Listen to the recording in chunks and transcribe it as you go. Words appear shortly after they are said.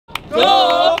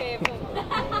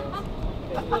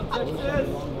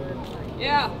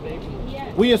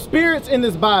We are spirits in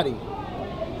this body.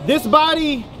 This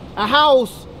body, a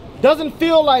house, doesn't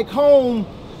feel like home,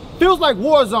 feels like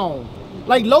war zone.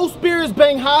 Like low spirits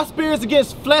bang high spirits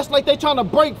against flesh like they trying to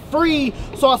break free,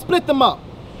 so I split them up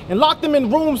and lock them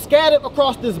in rooms scattered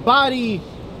across this body.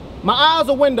 My eyes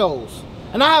are windows,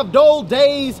 and I have dull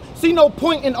days, see no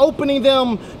point in opening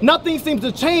them. Nothing seems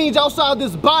to change outside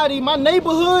this body. My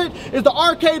neighborhood is the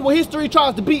arcade where history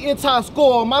tries to beat its high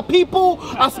score. My people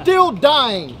are still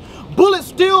dying. Bullets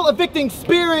still evicting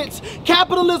spirits.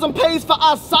 Capitalism pays for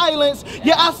our silence,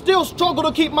 yet I still struggle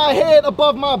to keep my head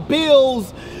above my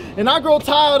bills. And I grow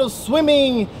tired of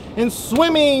swimming and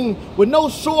swimming with no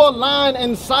shoreline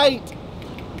in sight.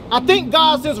 I think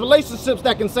God sends relationships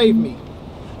that can save me,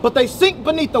 but they sink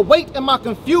beneath the weight and my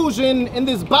confusion. In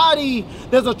this body,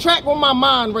 there's a track where my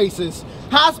mind races.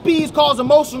 High speeds cause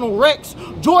emotional wrecks.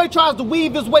 Joy tries to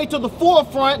weave its way to the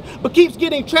forefront, but keeps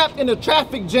getting trapped in the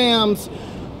traffic jams.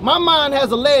 My mind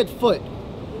has a lead foot,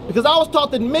 because I was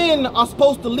taught that men are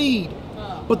supposed to lead.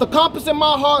 But the compass in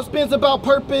my heart spins about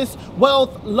purpose,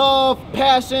 wealth, love,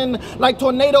 passion, like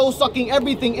tornadoes sucking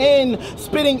everything in,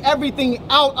 spitting everything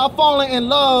out. I've fallen in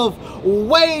love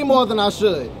way more than I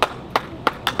should.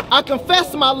 I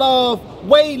confess my love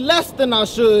way less than I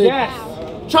should.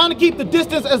 Yes. Trying to keep the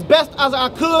distance as best as I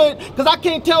could, because I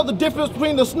can't tell the difference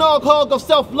between the snug hug of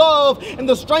self-love and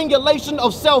the strangulation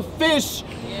of selfish.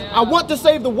 Yeah. I want to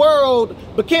save the world,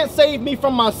 but can't save me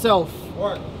from myself.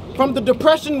 Work. From the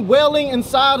depression wailing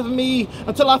inside of me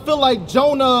until I feel like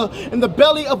Jonah in the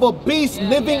belly of a beast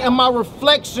living in my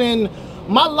reflection.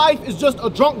 My life is just a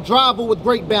drunk driver with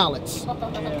great balance.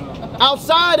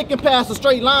 Outside it can pass a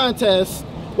straight line test,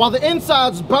 while the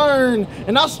insides burn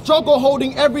and I struggle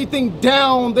holding everything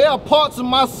down. There are parts of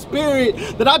my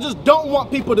spirit that I just don't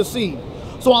want people to see.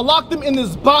 So I lock them in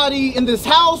this body, in this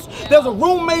house. There's a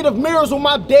room made of mirrors where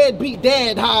my deadbeat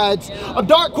dad hides. A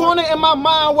dark corner in my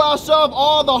mind where I shove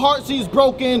all the hearts he's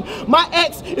broken. My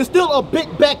ex is still a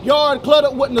big backyard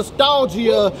cluttered with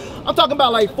nostalgia. I'm talking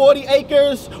about like 40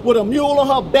 acres with a mule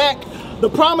on her back. The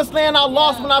promised land I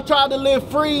lost when I tried to live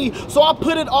free. So I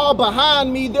put it all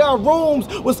behind me. There are rooms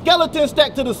with skeletons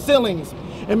stacked to the ceilings,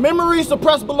 and memories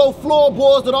suppressed below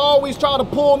floorboards that always try to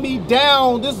pull me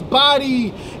down. This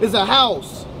body is a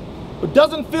house, but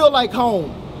doesn't feel like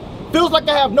home. Feels like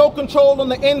I have no control on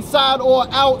the inside or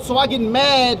out, so I get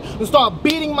mad and start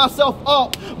beating myself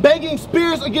up, banging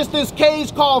spirits against this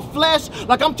cage called flesh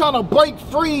like I'm trying to break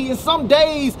free. And some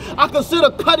days I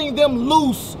consider cutting them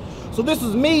loose. So this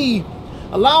is me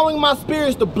allowing my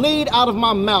spirits to bleed out of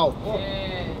my mouth.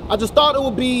 I just thought it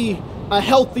would be a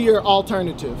healthier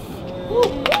alternative.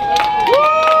 Woo.